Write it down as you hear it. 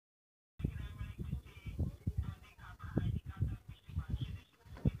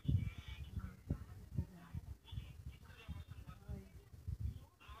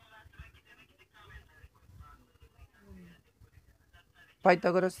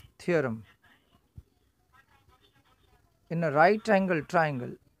Pythagoras Theorem. In a right angle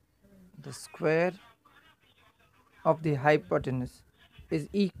triangle, the square of the hypotenuse is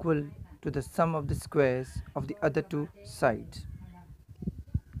equal to the sum of the squares of the other two sides.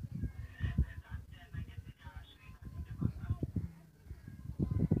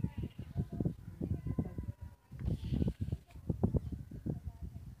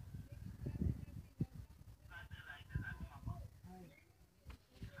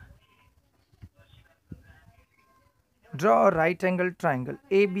 Draw a right angle triangle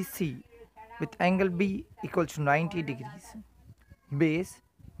ABC with angle B equals to 90 degrees, base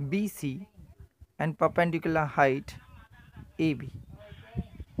BC and perpendicular height AB.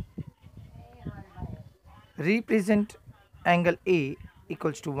 Represent angle A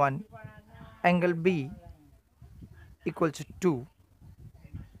equals to 1, angle B equals to 2,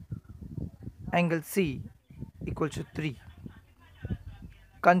 angle C equals to 3.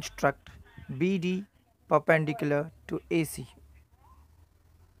 Construct BD perpendicular to AC.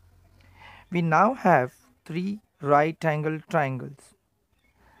 We now have three right angle triangles,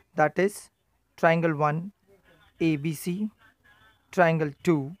 that is triangle 1 ABC, triangle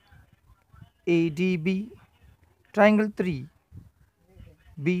 2 ADB, triangle 3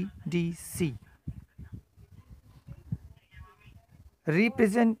 BDC.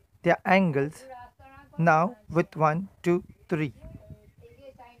 Represent their angles now with 1, 2, 3.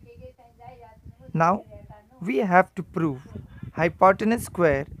 Now we have to prove hypotenuse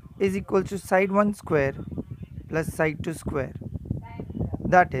square is equal to side 1 square plus side 2 square.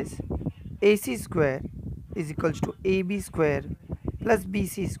 That is AC square is equal to AB square plus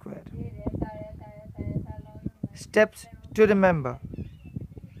BC square. Steps to remember.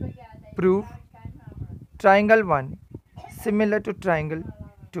 Prove triangle 1 similar to triangle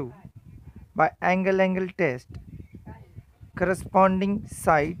 2 by angle test. Corresponding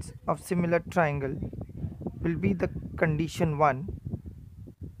sides of similar triangle will be the condition 1,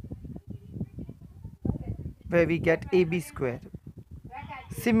 where we get AB square.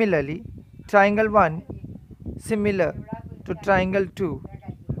 Similarly, triangle 1 similar to triangle 2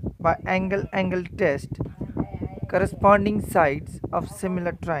 by angle test. Corresponding sides of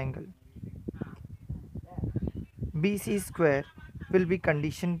similar triangle. BC square will be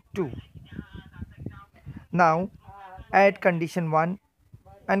condition 2. Now add condition 1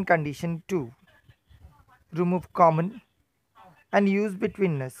 and condition 2. Remove common and use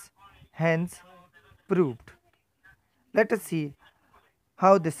betweenness, hence proved. Let us see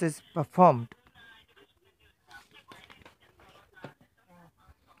how this is performed.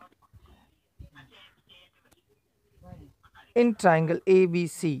 In triangle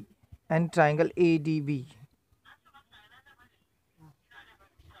ABC and triangle ADB,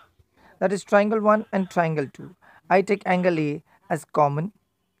 that is triangle 1 and triangle 2, I take angle A as common,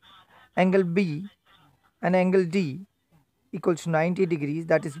 angle B and angle D equals to 90 degrees,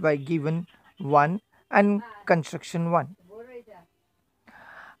 that is by given 1 and construction 1.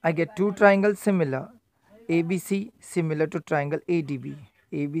 I get two triangles similar, ABC similar to triangle ADB,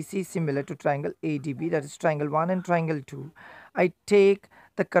 ABC similar to triangle ADB, that is triangle 1 and triangle 2. I take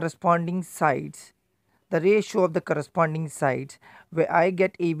the corresponding sides, the ratio of the corresponding sides, where I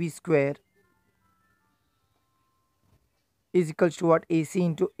get AB square is equal to what? AC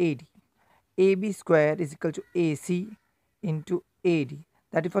into AD. AB square is equal to AC into AD,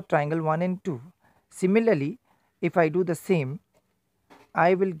 that is for triangle 1 and 2. Similarly, if I do the same,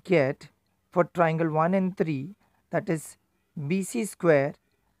 I will get for triangle 1 and 3, that is BC square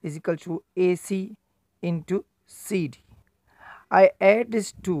is equal to AC into CD. I add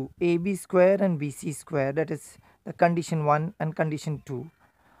this to AB square and BC square, that is the condition 1 and condition 2,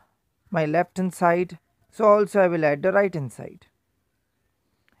 my left hand side, so also I will add the right hand side.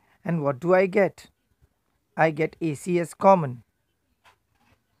 And what do I get? I get AC as common.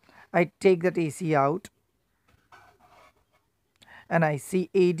 I take that AC out and I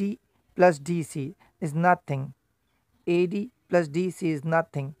see AD plus DC is nothing. AD plus DC is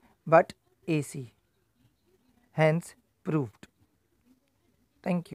nothing but AC. Hence proved. Thank you.